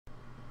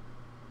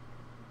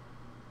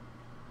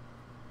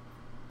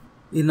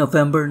In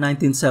November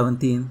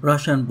 1917,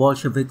 Russian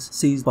Bolsheviks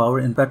seized power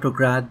in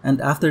Petrograd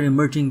and after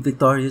emerging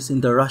victorious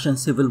in the Russian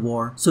Civil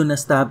War, soon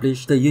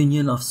established the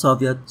Union of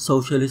Soviet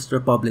Socialist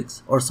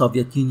Republics or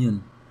Soviet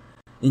Union.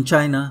 In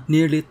China,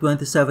 nearly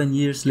 27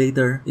 years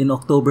later, in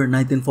October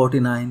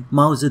 1949,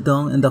 Mao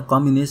Zedong and the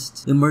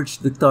Communists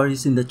emerged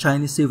victorious in the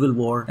Chinese Civil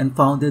War and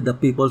founded the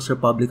People's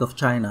Republic of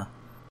China.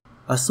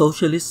 As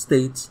socialist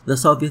states, the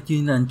Soviet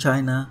Union and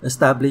China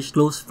established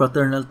close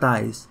fraternal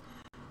ties.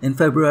 In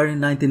February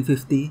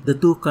 1950, the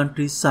two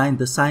countries signed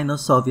the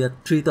Sino-Soviet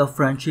Treaty of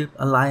Friendship,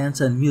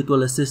 Alliance, and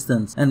Mutual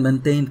Assistance and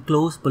maintained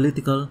close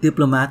political,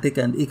 diplomatic,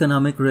 and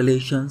economic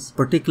relations,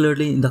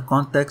 particularly in the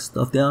context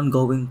of the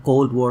ongoing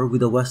Cold War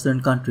with the Western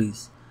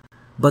countries.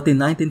 But in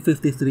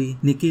 1953,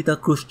 Nikita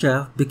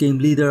Khrushchev became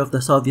leader of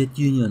the Soviet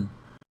Union.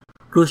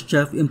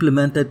 Khrushchev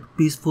implemented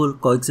peaceful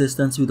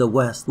coexistence with the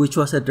West, which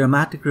was a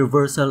dramatic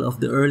reversal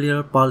of the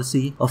earlier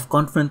policy of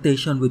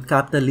confrontation with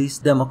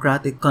capitalist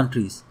democratic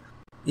countries.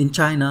 In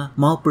China,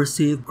 Mao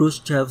perceived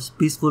Khrushchev's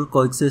peaceful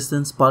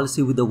coexistence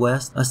policy with the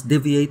West as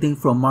deviating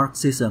from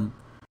Marxism.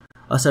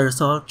 As a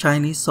result,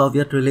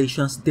 Chinese-Soviet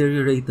relations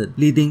deteriorated,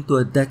 leading to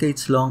a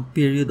decades-long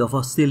period of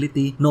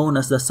hostility known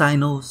as the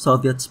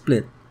Sino-Soviet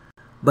split.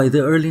 By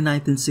the early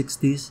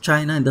 1960s,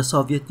 China and the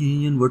Soviet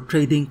Union were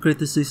trading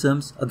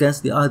criticisms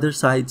against the other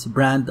side's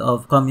brand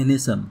of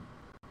communism.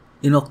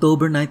 In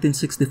October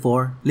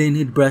 1964,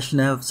 Leonid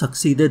Brezhnev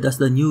succeeded as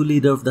the new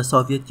leader of the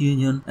Soviet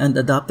Union and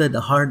adopted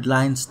a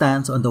hard-line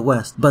stance on the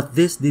West, but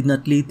this did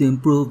not lead to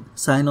improved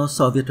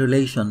Sino-Soviet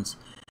relations.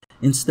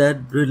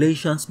 Instead,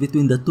 relations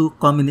between the two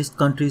communist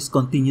countries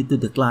continued to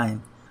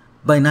decline.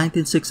 By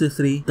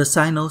 1963, the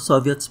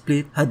Sino-Soviet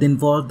split had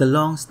involved the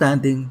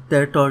long-standing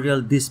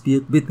territorial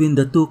dispute between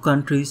the two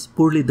countries'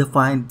 poorly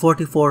defined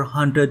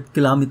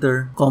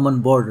 4,400-kilometer common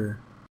border.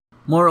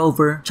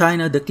 Moreover,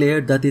 China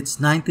declared that its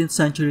 19th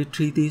century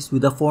treaties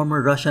with the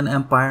former Russian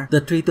Empire, the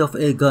Treaty of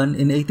Aigun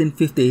in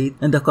 1858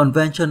 and the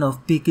Convention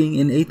of Peking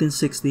in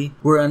 1860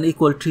 were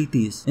unequal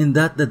treaties, in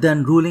that the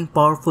then ruling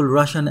powerful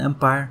Russian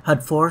Empire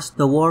had forced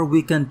the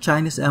war-weakened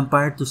Chinese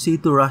Empire to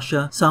cede to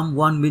Russia some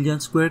 1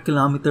 million square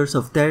kilometers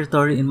of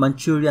territory in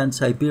Manchuria and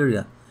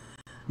Siberia.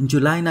 In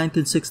July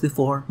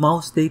 1964, Mao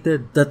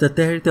stated that the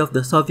territory of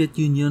the Soviet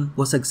Union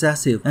was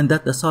excessive and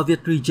that the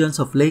Soviet regions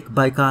of Lake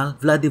Baikal,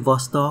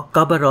 Vladivostok,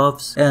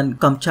 Khabarovsk, and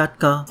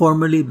Kamchatka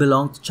formerly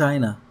belonged to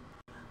China.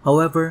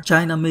 However,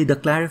 China made a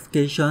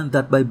clarification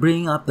that by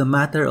bringing up the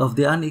matter of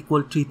the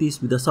unequal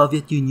treaties with the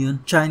Soviet Union,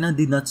 China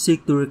did not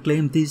seek to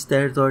reclaim these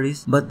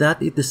territories, but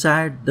that it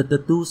desired that the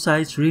two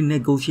sides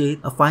renegotiate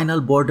a final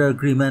border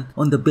agreement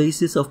on the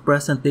basis of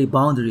present-day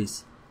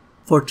boundaries.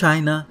 For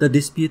China, the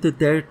disputed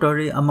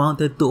territory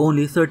amounted to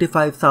only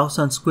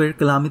 35,000 square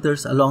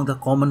kilometers along the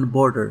common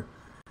border.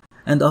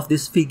 And of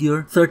this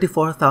figure,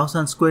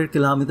 34,000 square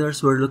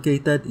kilometers were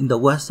located in the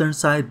western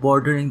side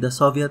bordering the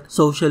Soviet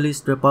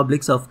Socialist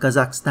republics of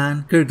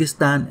Kazakhstan,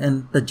 Kyrgyzstan,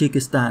 and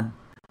Tajikistan.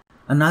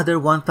 Another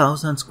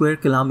 1,000 square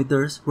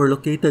kilometers were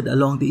located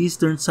along the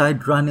eastern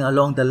side running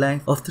along the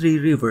length of three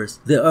rivers,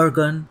 the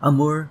Argun,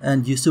 Amur,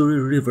 and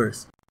Ussuri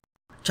rivers.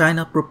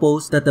 China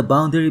proposed that the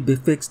boundary be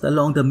fixed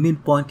along the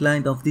midpoint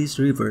line of these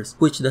rivers,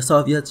 which the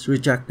Soviets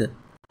rejected.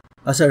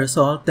 As a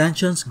result,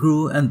 tensions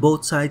grew and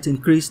both sides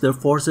increased their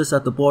forces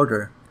at the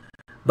border.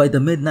 By the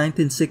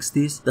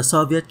mid-1960s, the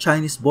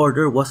Soviet-Chinese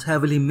border was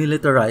heavily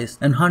militarized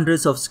and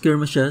hundreds of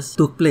skirmishes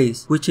took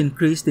place, which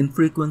increased in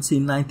frequency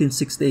in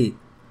 1968.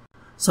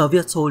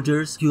 Soviet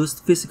soldiers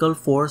used physical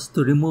force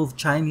to remove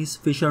Chinese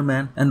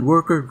fishermen and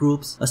worker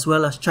groups as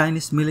well as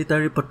Chinese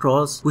military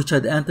patrols which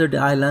had entered the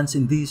islands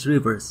in these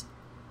rivers.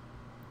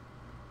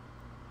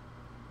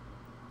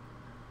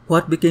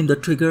 What became the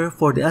trigger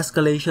for the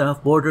escalation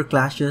of border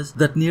clashes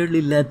that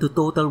nearly led to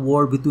total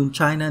war between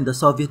China and the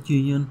Soviet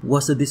Union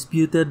was the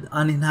disputed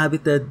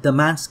uninhabited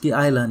Damansky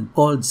Island,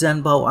 called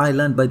Zhenbao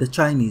Island by the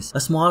Chinese, a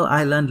small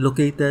island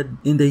located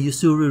in the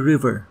Ussuri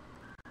River.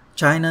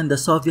 China and the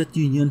Soviet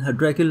Union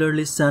had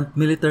regularly sent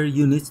military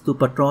units to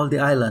patrol the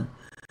island.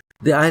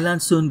 The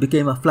island soon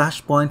became a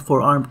flashpoint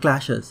for armed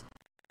clashes.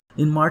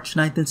 In March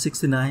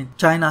 1969,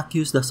 China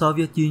accused the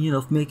Soviet Union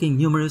of making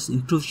numerous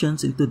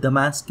intrusions into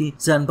Damansky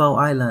Zhenbao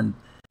Island.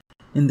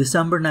 In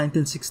December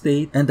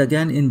 1968 and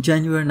again in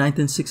January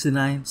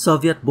 1969,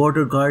 Soviet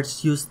border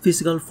guards used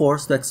physical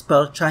force to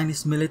expel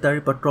Chinese military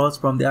patrols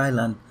from the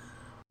island.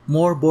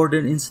 More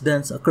border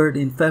incidents occurred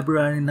in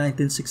February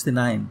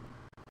 1969.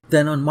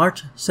 Then on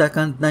March 2,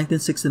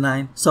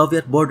 1969,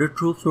 Soviet border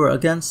troops were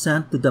again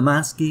sent to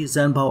Damansky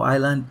Zhenbao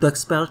Island to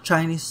expel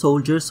Chinese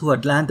soldiers who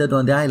had landed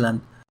on the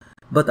island.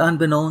 But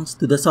unbeknownst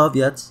to the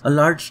Soviets, a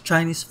large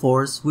Chinese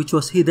force which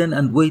was hidden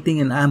and waiting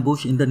in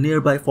ambush in the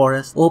nearby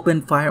forest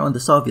opened fire on the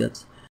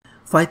Soviets.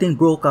 Fighting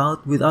broke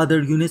out with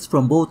other units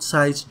from both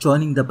sides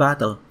joining the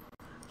battle.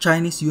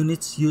 Chinese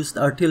units used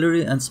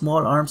artillery and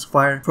small arms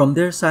fire from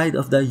their side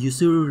of the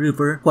Ussuri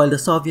River while the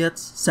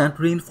Soviets sent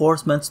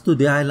reinforcements to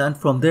the island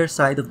from their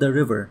side of the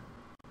river.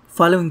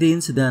 Following the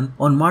incident,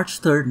 on March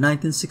 3,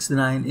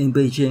 1969 in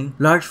Beijing,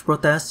 large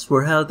protests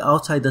were held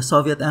outside the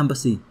Soviet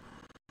embassy.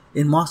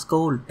 In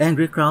Moscow,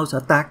 angry crowds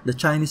attacked the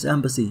Chinese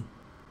embassy.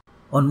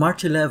 On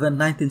March 11,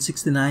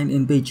 1969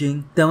 in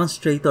Beijing,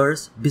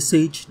 demonstrators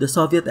besieged the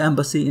Soviet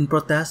embassy in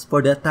protest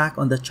for the attack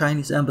on the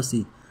Chinese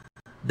embassy.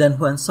 Then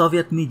when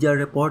Soviet media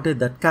reported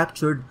that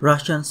captured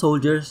Russian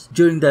soldiers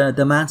during the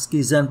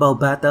Damansky-Zhenbao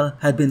battle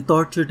had been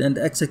tortured and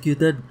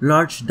executed,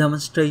 large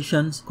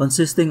demonstrations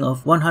consisting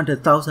of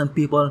 100,000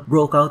 people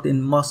broke out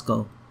in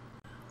Moscow.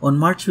 On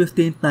March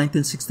 15,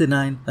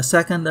 1969, a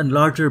second and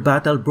larger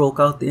battle broke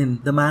out in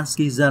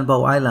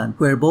Damansky-Zhenbao Island,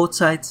 where both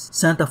sides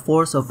sent a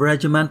force of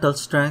regimental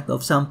strength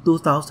of some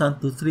 2,000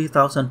 to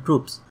 3,000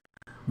 troops.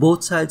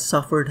 Both sides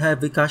suffered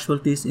heavy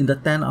casualties in the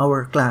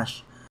 10-hour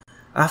clash.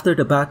 After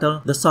the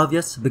battle, the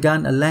Soviets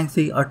began a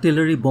lengthy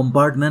artillery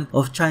bombardment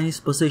of Chinese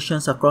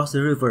positions across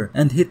the river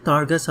and hit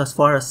targets as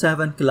far as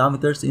 7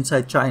 kilometers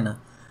inside China.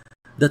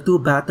 The two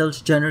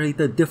battles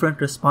generated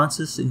different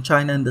responses in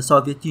China and the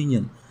Soviet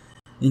Union.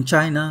 In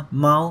China,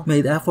 Mao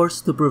made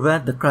efforts to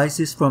prevent the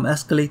crisis from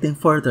escalating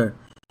further.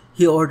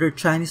 He ordered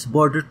Chinese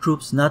border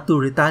troops not to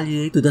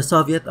retaliate to the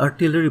Soviet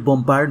artillery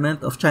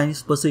bombardment of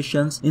Chinese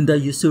positions in the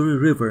Ussuri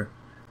River.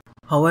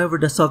 However,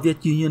 the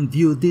Soviet Union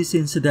viewed these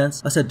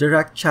incidents as a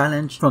direct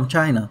challenge from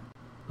China,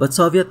 but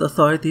Soviet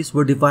authorities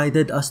were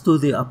divided as to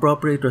the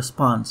appropriate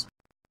response.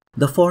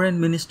 The Foreign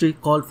Ministry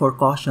called for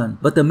caution,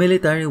 but the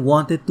military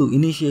wanted to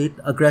initiate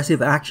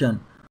aggressive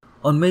action.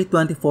 On May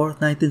 24,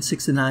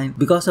 1969,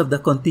 because of the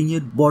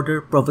continued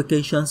border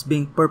provocations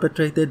being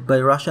perpetrated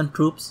by Russian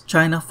troops,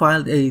 China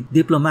filed a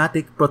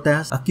diplomatic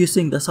protest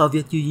accusing the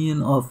Soviet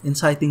Union of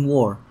inciting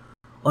war.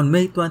 On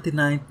May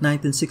 29,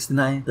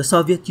 1969, the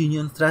Soviet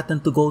Union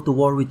threatened to go to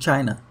war with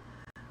China.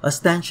 As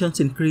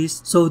tensions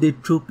increased, so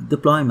did troop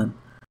deployment.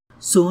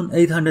 Soon,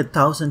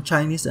 800,000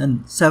 Chinese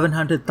and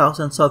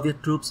 700,000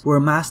 Soviet troops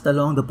were massed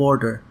along the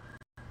border.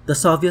 The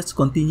Soviets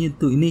continued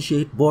to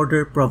initiate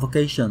border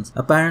provocations,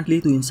 apparently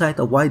to incite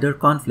a wider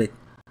conflict.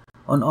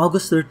 On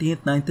August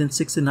 13,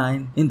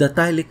 1969, in the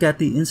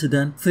Tailiketi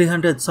incident,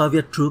 300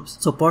 Soviet troops,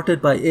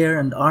 supported by air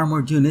and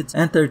armored units,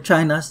 entered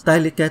China's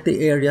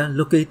Tailiketi area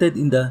located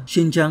in the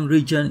Xinjiang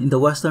region in the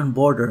western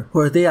border,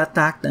 where they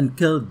attacked and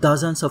killed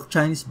dozens of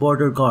Chinese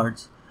border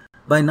guards.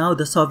 By now,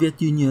 the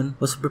Soviet Union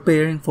was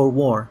preparing for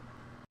war.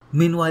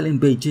 Meanwhile, in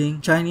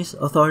Beijing, Chinese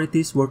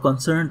authorities were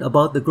concerned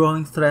about the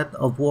growing threat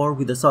of war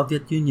with the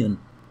Soviet Union.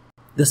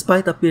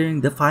 Despite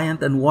appearing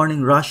defiant and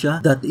warning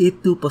Russia that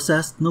it too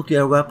possessed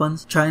nuclear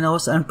weapons, China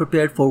was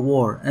unprepared for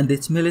war, and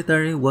its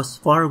military was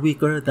far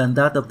weaker than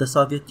that of the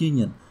Soviet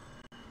Union.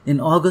 In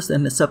August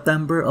and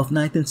September of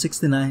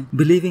 1969,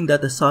 believing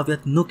that a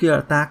Soviet nuclear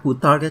attack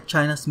would target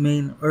China's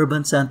main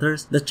urban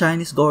centers, the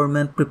Chinese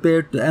government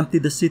prepared to empty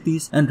the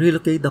cities and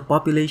relocate the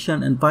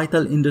population and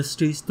vital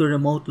industries to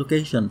remote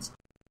locations.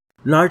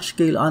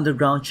 Large-scale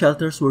underground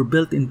shelters were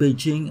built in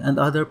Beijing and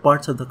other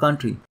parts of the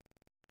country.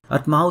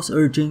 At Mao's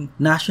urging,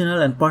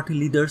 national and party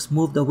leaders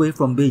moved away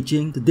from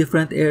Beijing to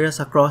different areas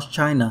across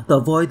China to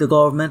avoid the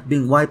government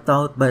being wiped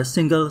out by a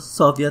single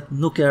Soviet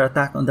nuclear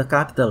attack on the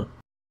capital.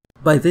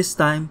 By this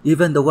time,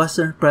 even the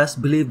Western press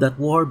believed that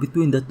war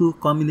between the two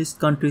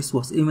communist countries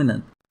was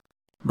imminent.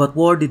 But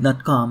war did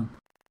not come.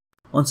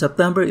 On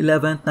September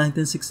 11,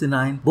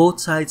 1969,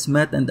 both sides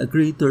met and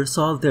agreed to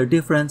resolve their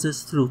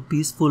differences through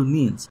peaceful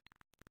means.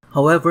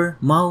 However,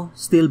 Mao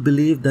still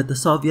believed that the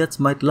Soviets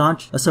might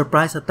launch a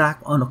surprise attack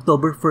on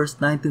October 1,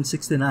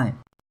 1969.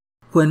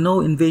 When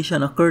no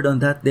invasion occurred on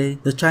that day,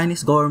 the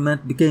Chinese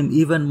government became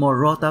even more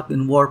wrought up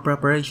in war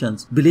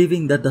preparations,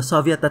 believing that the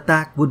Soviet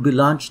attack would be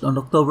launched on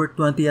October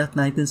 20,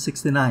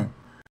 1969.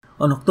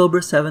 On October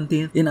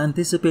 17, in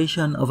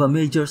anticipation of a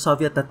major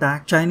Soviet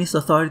attack, Chinese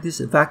authorities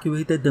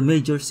evacuated the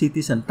major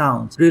cities and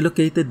towns,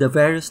 relocated the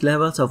various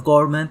levels of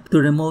government to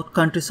remote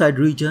countryside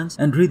regions,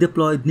 and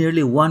redeployed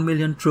nearly 1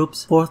 million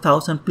troops,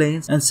 4,000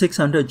 planes, and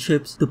 600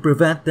 ships to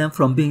prevent them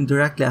from being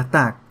directly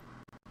attacked.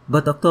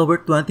 But October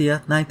 20,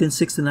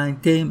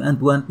 1969 came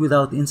and went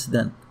without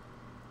incident.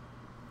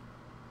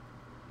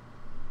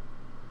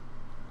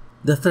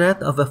 The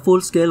threat of a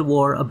full-scale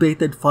war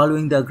abated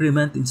following the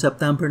agreement in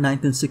September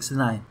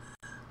 1969.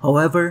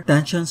 However,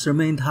 tensions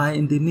remained high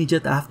in the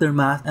immediate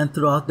aftermath and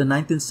throughout the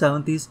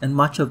 1970s and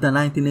much of the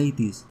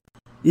 1980s.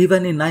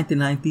 Even in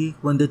 1990,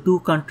 when the two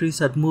countries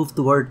had moved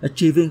toward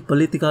achieving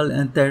political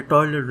and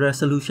territorial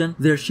resolution,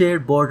 their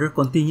shared border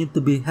continued to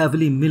be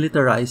heavily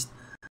militarized.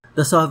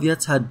 The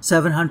Soviets had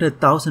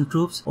 700,000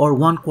 troops, or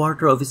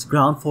 1/4 of its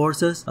ground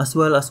forces, as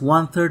well as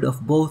 1/3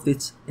 of both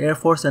its air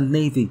force and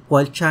navy,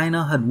 while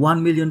China had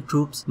 1 million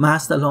troops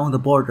massed along the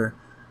border.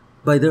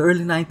 By the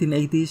early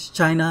 1980s,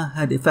 China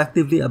had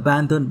effectively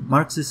abandoned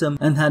Marxism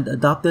and had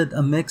adopted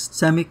a mixed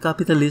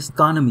semi-capitalist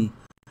economy.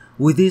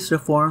 With these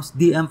reforms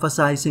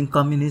de-emphasizing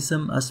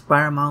communism as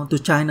paramount to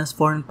China's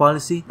foreign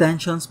policy,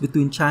 tensions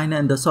between China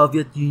and the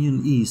Soviet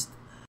Union eased.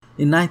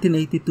 In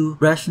 1982,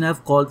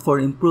 Brezhnev called for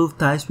improved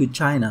ties with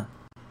China.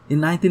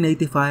 In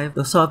 1985,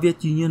 the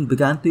Soviet Union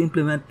began to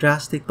implement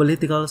drastic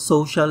political,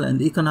 social,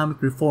 and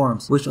economic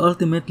reforms, which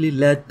ultimately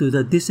led to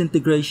the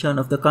disintegration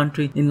of the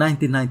country in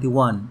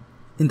 1991.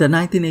 In the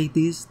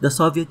 1980s, the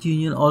Soviet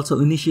Union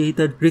also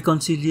initiated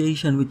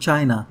reconciliation with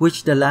China,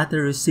 which the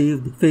latter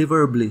received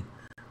favorably.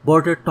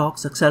 Border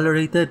talks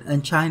accelerated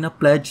and China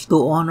pledged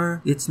to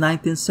honor its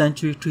 19th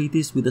century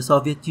treaties with the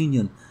Soviet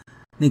Union.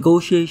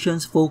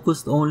 Negotiations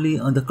focused only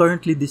on the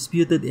currently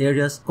disputed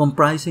areas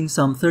comprising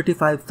some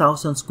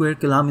 35,000 square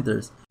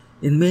kilometers.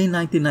 In May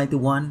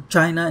 1991,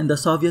 China and the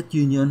Soviet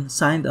Union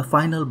signed a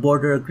final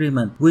border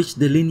agreement which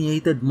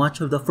delineated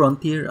much of the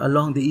frontier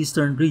along the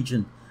eastern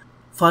region.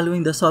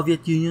 Following the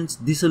Soviet Union's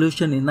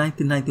dissolution in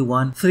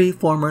 1991, 3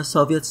 former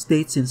Soviet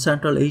states in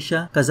Central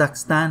Asia,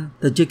 Kazakhstan,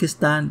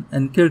 Tajikistan,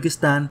 and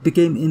Kyrgyzstan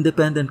became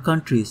independent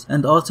countries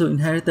and also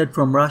inherited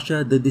from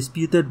Russia the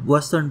disputed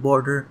western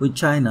border with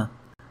China.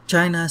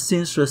 China has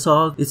since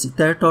resolved its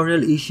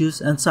territorial issues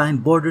and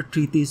signed border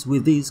treaties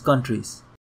with these countries.